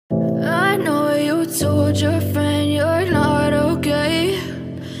told your friend you're not okay?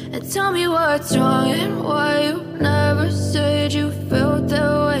 And tell me what's wrong and why you never said you felt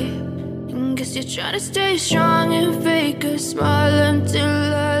that way. And guess you're trying to stay strong and fake a smile until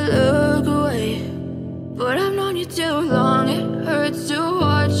I look away. But I've known you too long, it hurts to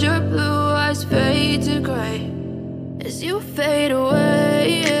watch your blue eyes fade to gray as you fade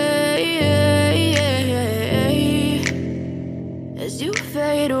away, as you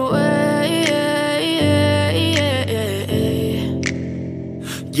fade away.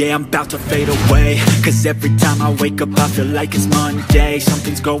 Yeah, I'm about to fade away, cause every time I wake up I feel like it's Monday.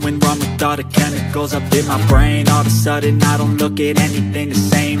 Something's going wrong with all the chemicals up in my brain. All of a sudden I don't look at anything the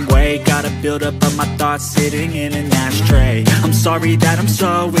same way. Gotta build up of my thoughts sitting in an ashtray. I'm sorry that I'm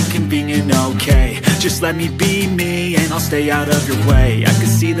so inconvenient, okay? Just let me be me and I'll stay out of your way. I can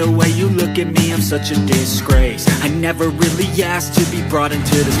see the way you look at me, I'm such a disgrace. I never really asked to be brought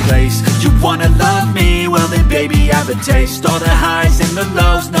into this place. You wanna love me? Well then baby I have a taste. All the highs and the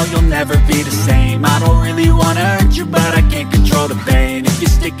lows, no you'll never be the same. I don't really wanna hurt you but I can't control the pain. If you're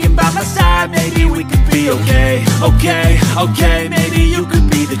sticking by my side maybe we could be okay. Okay, maybe you could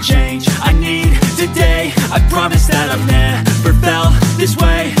be the change I need today. I promise that I've never felt this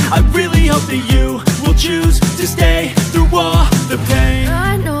way. I really hope that you will choose to stay through all the pain.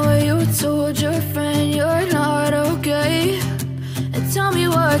 I know you told your friend you're not okay. And tell me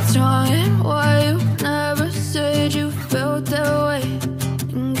what's wrong and why you never said you felt that way.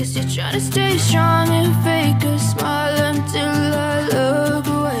 And guess you're trying to stay strong and fake a smile until I look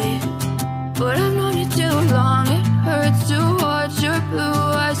away. But I've known you too long, it hurts to watch your blue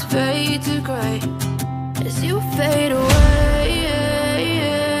eyes fade to gray as you fade away,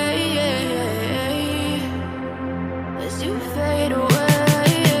 as you fade away,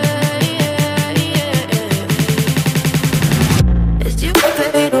 as you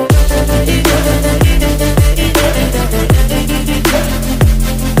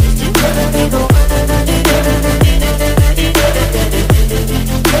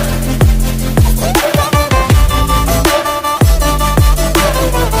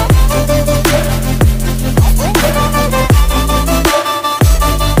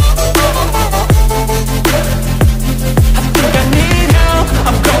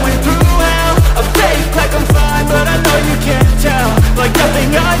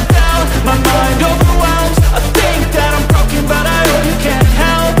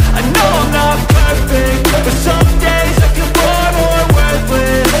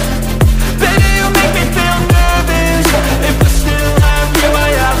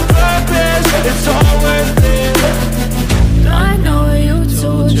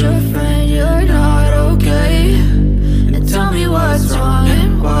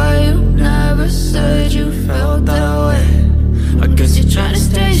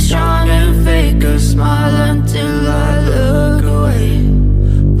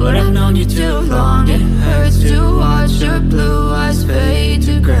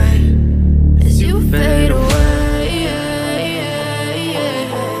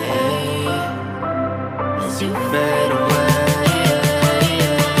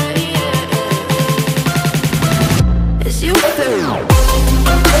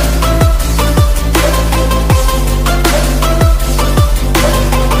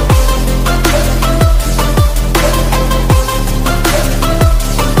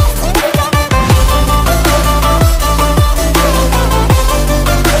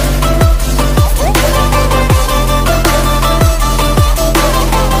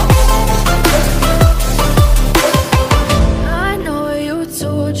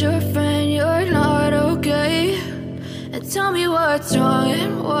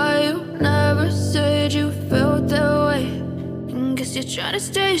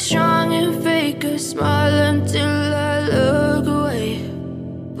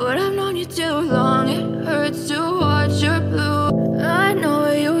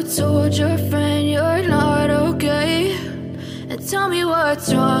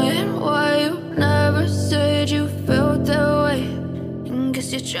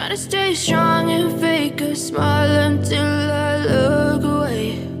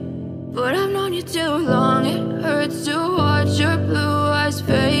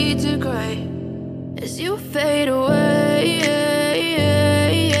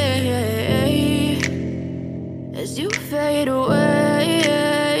away.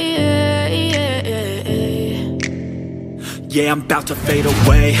 Yeah, I'm about to fade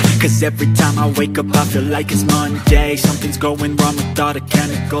away, cause every time I wake up I feel like it's Monday. Something's going wrong with all the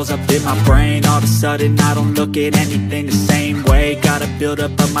chemicals up in my brain. All of a sudden I don't look at anything the same way. Gotta build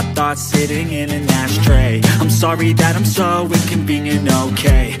up of my thoughts sitting in an ashtray. I'm sorry that I'm so inconvenient,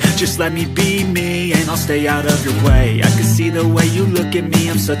 okay? Just let me be me and I'll stay out of your way. I can see the way you look at me,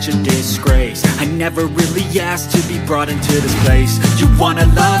 I'm such a disgrace. I never really asked to be brought into this place. You wanna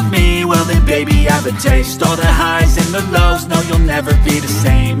love me? Well then baby, have a taste. All the highs and the lows, no you'll never be the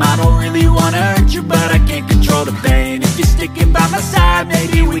same. I don't really wanna hurt you, but I can't control the pain. If you're sticking by my side,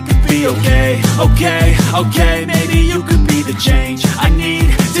 maybe we could be okay. Okay, okay, maybe you could be the change I need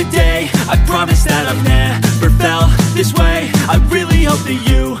today. I promise that I've never felt this way. I really hope that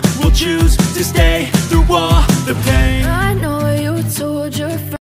you will choose to stay.